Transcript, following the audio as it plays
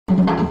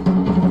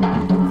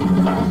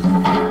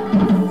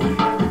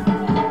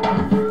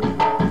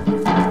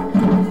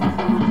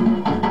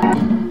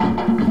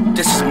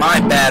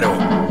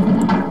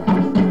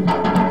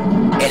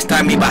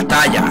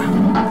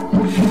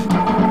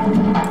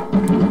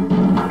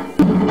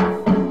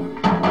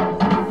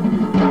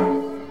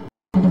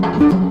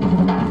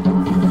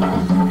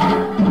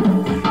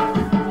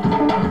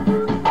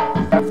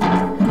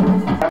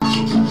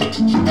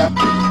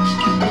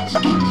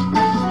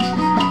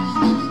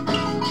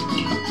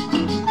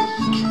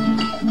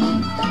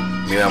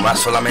mamá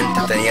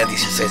solamente tenía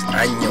 16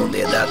 años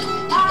de edad.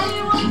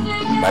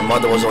 My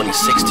mother was only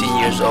 16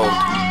 years old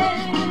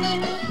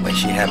when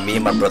she had me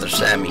and my brother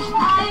Sammy.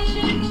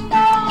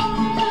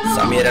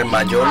 Sammy era el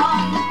mayor,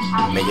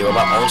 me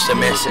llevaba 11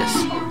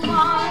 meses.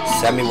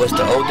 Sammy was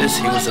the oldest,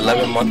 he was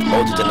 11 months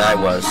older than I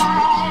was.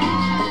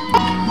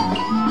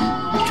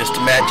 Just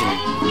imagine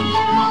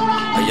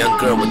a young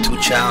girl with 2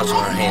 childs in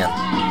her hand.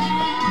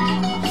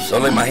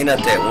 Solo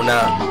imagínate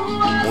una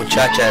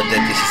muchacha de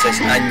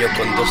 16 años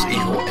con 2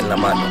 hijos en la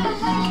mano.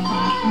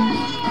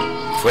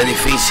 Fue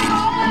difícil.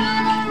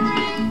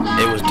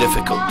 It was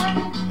difficult.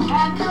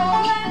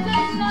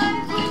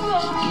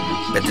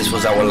 But this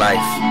was our life.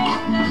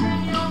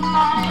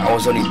 I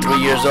was only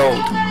 3 years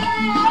old.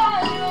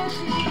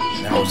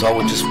 And I was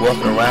always just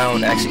walking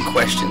around asking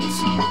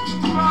questions.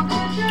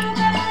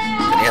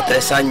 Tenía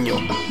 3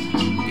 años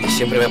y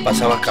siempre me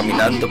pasaba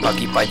caminando para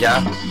aquí y para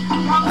allá,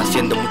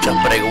 haciendo muchas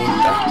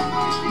preguntas.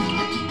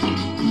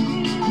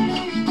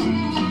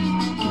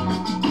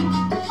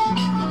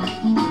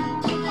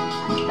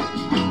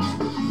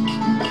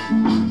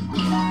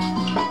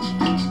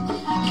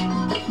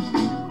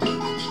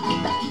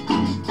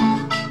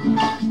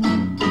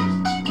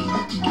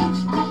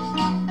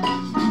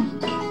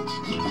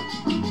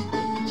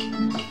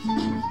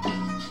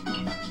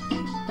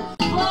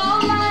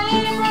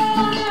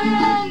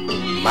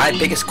 My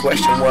biggest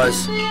question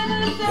was,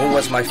 who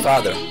was my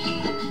father?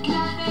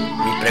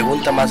 Mi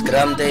pregunta más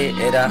grande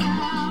era,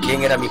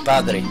 ¿quién era mi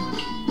padre?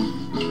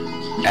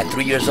 At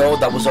 3 years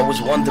old, I was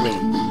always wondering,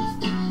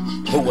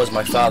 who was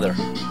my father?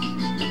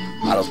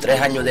 A los 3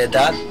 años de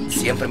edad,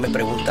 siempre me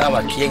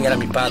preguntaba, ¿quién era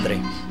mi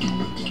padre?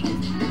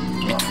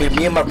 Between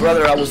me and my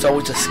brother, I was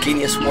always the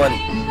skinniest one.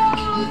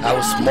 I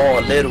was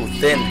small, little,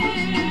 thin.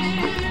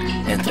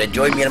 Entre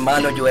yo y mi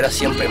hermano, yo era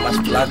siempre más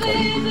flaco,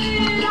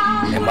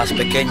 el más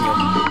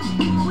pequeño,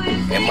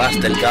 el más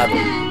delgado.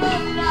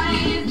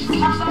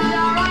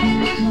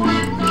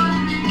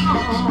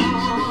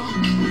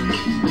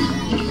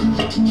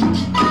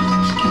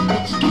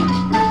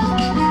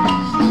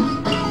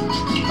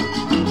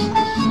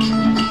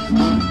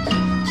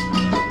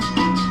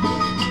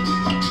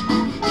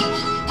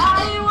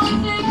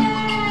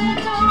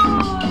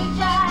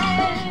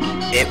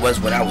 It was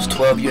when I was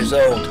 12 years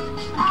old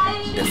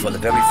that for the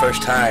very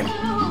first time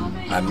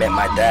I met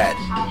my dad.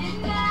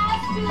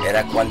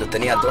 Era cuando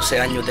tenía 12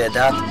 años de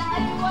edad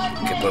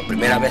que por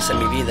primera vez en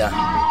mi vida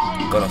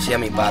conocí a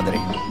mi padre.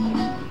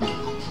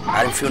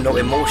 I didn't feel no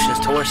emotions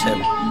towards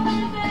him.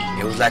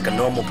 He was like a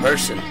normal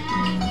person.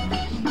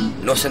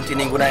 No sentí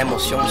ninguna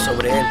emoción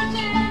sobre él.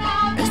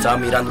 Estaba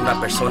mirando a una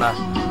persona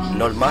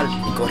normal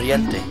y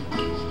corriente.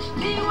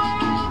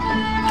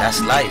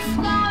 That's life.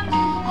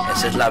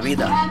 Esa es la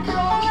vida.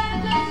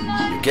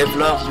 You give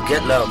love, you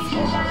get love.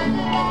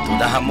 Tú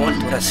das amor,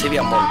 tú recibes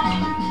amor.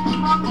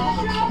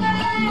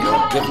 You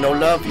don't give no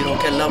love, you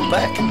don't get love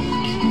back.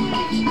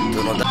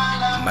 Tú no das.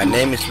 My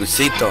name is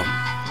Luisito.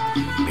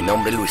 Mi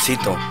nombre es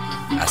Luisito.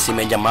 Así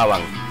me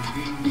llamaban.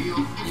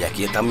 Y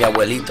aquí está mi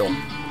abuelito.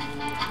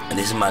 And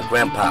this is my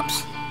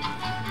grandpops.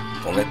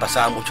 Con él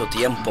pasaba mucho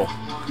tiempo.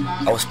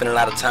 I would spend a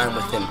lot of time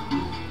with him.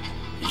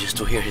 Just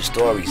to hear his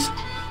stories.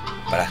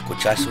 Para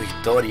escuchar su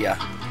historia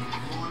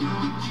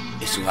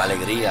y sus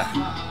alegrías.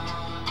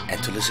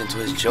 And to listen to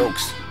his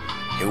jokes.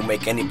 He would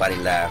make anybody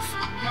laugh.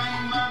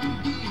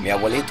 Mi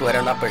abuelito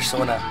era una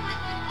persona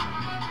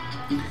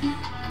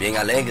bien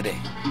alegre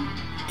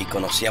y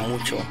conocía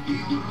mucho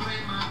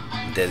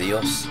de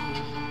Dios.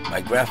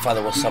 My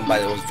grandfather was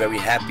somebody that was very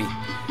happy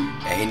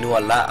and he knew a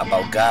lot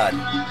about God.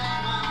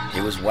 He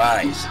was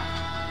wise.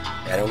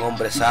 Era un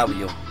hombre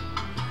sabio.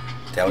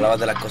 Te hablaba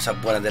de las cosas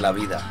buenas de la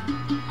vida.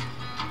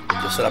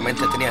 Yo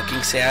solamente tenía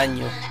 15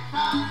 años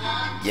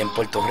y en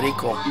Puerto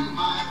Rico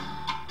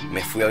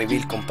me fui a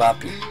vivir con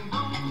papi.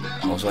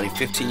 I was only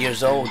 15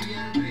 years old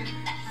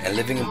and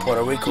living in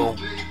Puerto Rico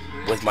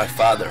with my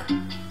father.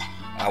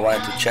 I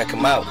wanted to check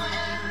him out.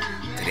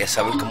 Quería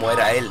saber cómo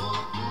era él.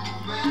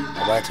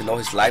 I wanted to know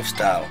his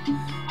lifestyle.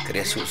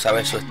 Quería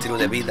saber su estilo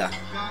de vida.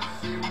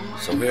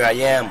 So here I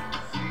am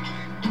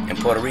in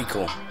Puerto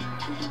Rico.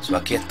 So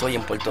aquí estoy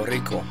en Puerto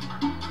Rico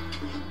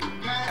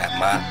at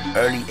my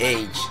early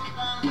age,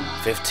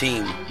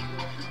 15,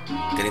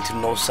 getting to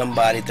know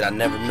somebody that I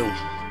never knew.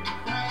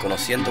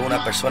 Conociendo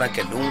una persona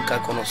que nunca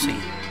conocí.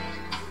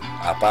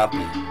 A papi.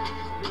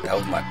 That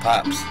was my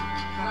pops.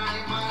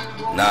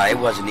 Nah, it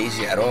wasn't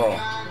easy at all.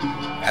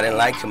 I didn't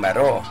like him at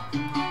all.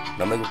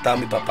 No me gustaba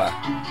mi papá.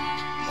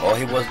 All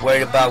he was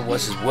worried about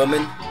was his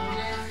women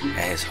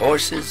and his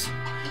horses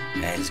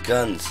and his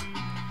guns.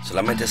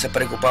 Solamente se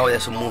preocupaba de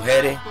sus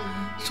mujeres,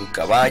 sus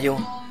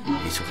caballos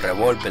y su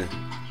revólver.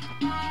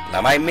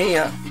 La madre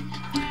mía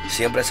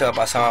siempre se la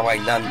pasaba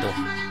bailando.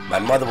 My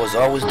mother was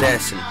always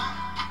dancing.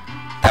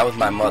 That was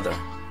my mother.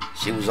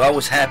 She was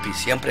always happy.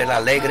 Siempre era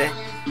alegre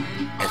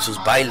en sus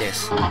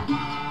bailes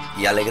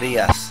y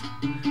alegrías.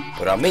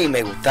 Pero a mí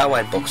me gustaba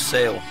el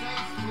boxeo.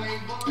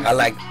 I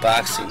liked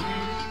boxing.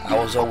 I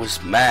was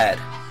always mad.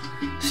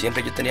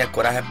 Siempre yo tenía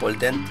coraje por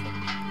dentro.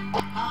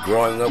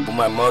 Growing up with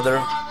my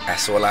mother, I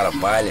saw a lot of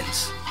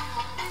violence.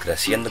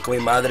 Creciendo con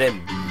mi madre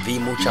vi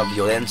mucha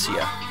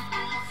violencia.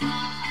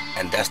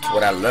 And that's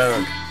what I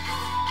learned.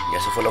 Y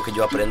eso fue lo que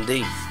yo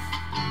aprendí.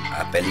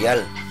 A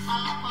pelear.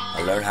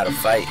 I learned how to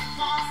fight.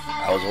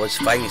 I was always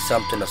fighting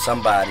something or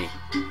somebody.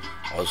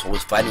 I was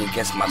always fighting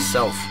against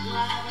myself.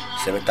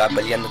 Siempre estaba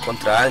peleando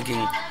contra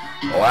alguien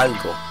o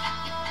algo.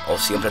 O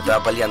siempre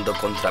estaba peleando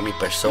contra mi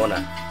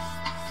persona.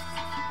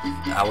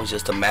 I was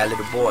just a mad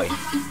little boy.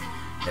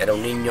 Era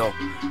un niño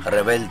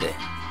rebelde.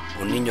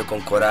 Un niño con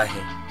coraje.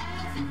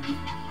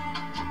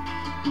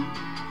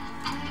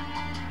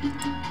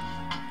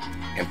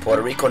 En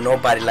Puerto Rico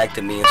nobody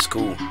liked me in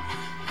school.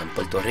 En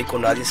Puerto Rico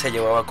nadie se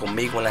llevaba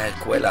conmigo en las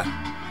escuelas.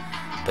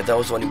 But there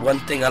was only one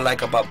thing I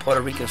like about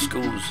Puerto Rican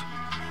schools.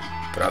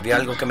 Pero había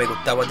algo que me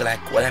gustaba de las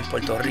escuelas en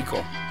Puerto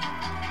Rico.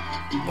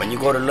 When you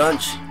go to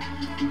lunch,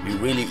 you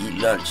really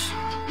eat lunch.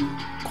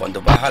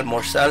 Cuando vas a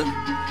almorzar,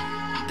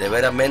 de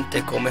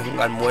veramente comes un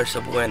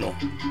almuerzo bueno.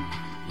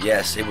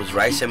 Yes, it was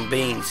rice and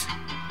beans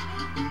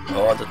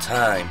all the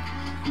time.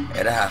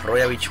 Era arroz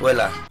y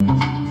habichuela.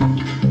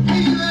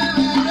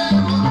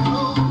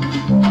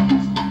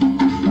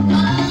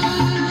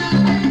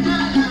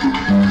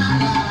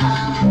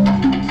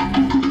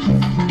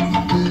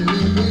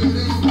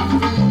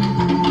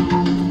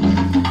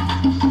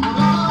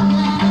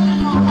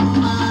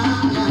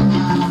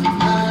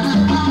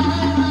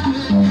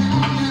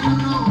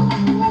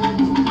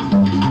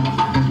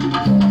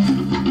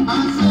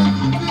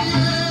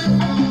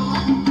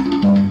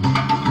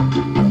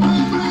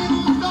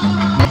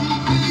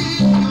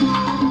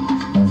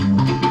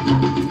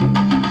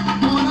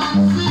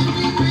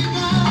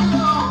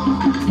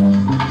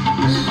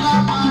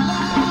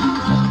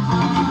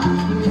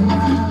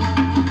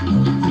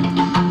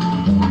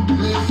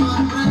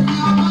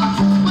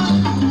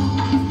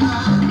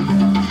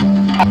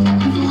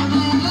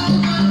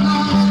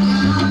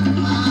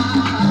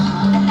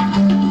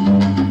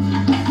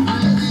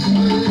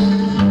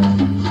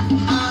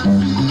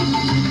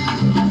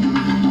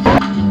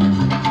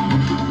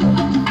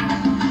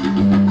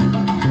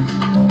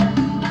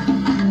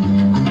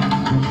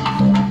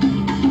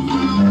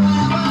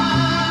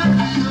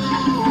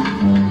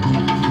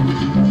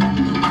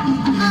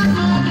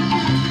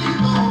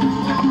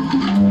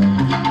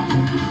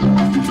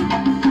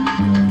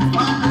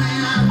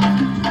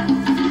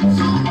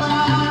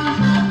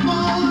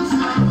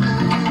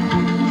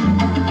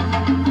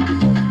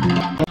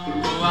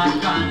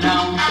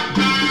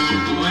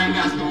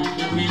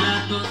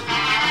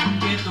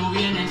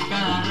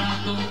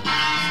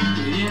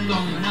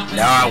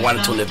 Now I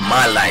wanted to live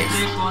my life.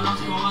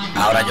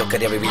 Ahora yo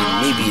quería vivir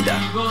mi vida.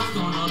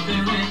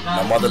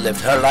 My mother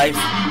lived her life.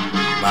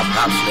 My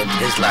pops lived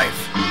his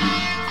life.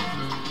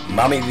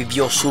 Mami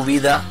vivió su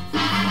vida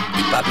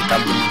y papi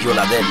también vivió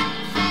la de él.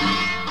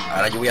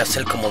 Ahora yo voy a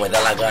hacer como me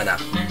da la gana.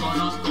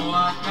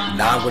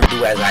 Now I'm going to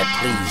do as I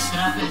please.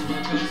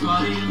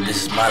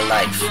 This is my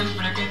life.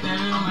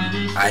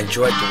 I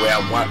enjoy it the way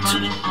I want to.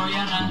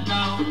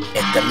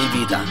 Esta es mi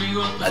vida.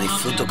 La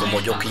disfruto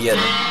como yo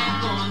quiero.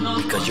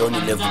 Because you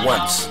only live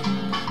once.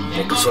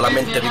 Porque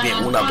solamente vive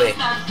una vez.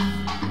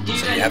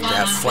 So you have to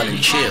have fun and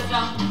chill.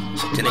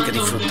 So tienes que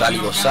disfrutar y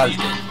gozarte.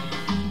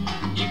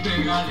 Y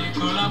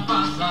pegadito la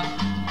pasa.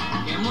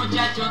 Qué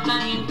muchacho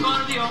tan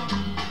incordio.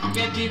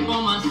 Qué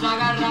tipo más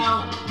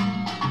agarrado.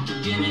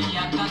 Tiene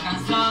ya está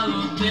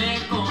cansado.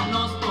 Te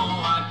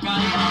conozco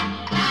bacalao.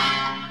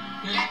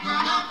 Te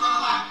conozco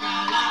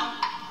bacalao.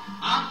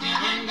 Aunque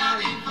venga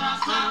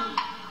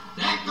disfrazado.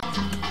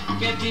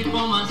 Qué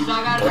tipo más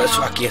agarrado. Por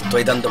eso aquí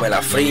estoy dándome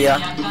la fría,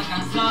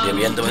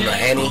 bebiéndome los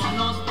Henny,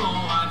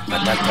 para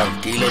estar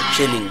tranquilo,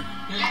 chilling.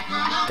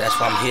 That's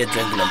why I'm here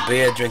drinking a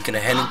beer, drinking a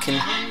Henneken.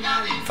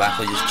 If I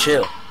could just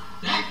chill.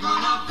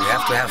 You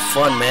have to have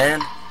fun, man.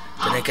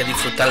 Tienes que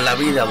disfrutar la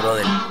vida,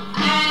 brother.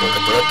 Porque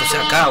todo esto se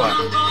acaba.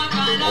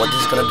 All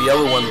this is gonna be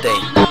over one day.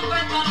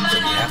 So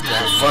you have to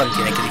have fun.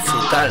 Tienes que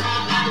disfrutar.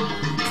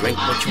 Drink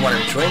what you want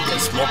to drink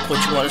and smoke what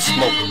you want to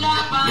smoke.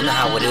 You know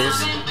how it is.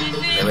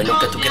 Beber lo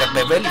que tú quieras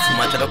beber y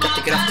fumarte lo que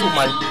tú quieras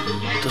fumar.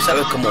 Tú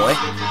sabes cómo es.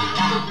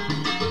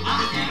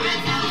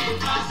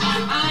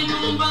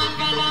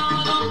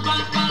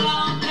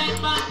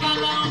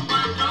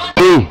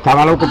 Sí,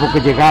 estaba loco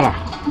porque llegara.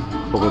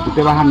 Porque tú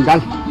te vas a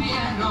andar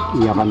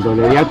y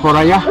abandonarías por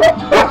allá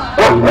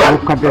y no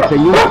buscas del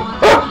Señor.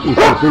 Y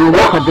si tú no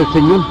buscas del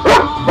Señor,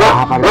 vas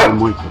a aparecer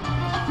muerto.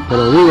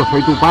 Pero digo,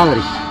 soy tu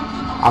padre.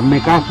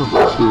 Hazme caso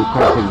y busca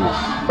al Señor.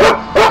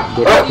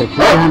 Te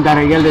puedes andar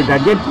allá desde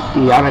ayer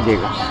y ahora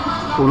llega.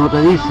 Uno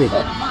te dice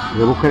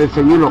que busques al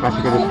Señor, lo que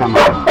hace que te está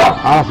mal.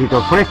 Ahora si te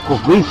ofrezco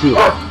vicio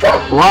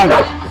o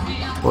algo,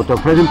 o te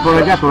ofrecen por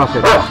allá, tú lo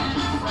aceptas.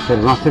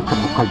 Pero no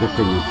aceptas buscar del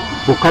Señor.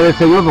 Busca del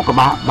Señor porque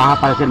vas a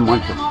aparecer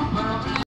muerto.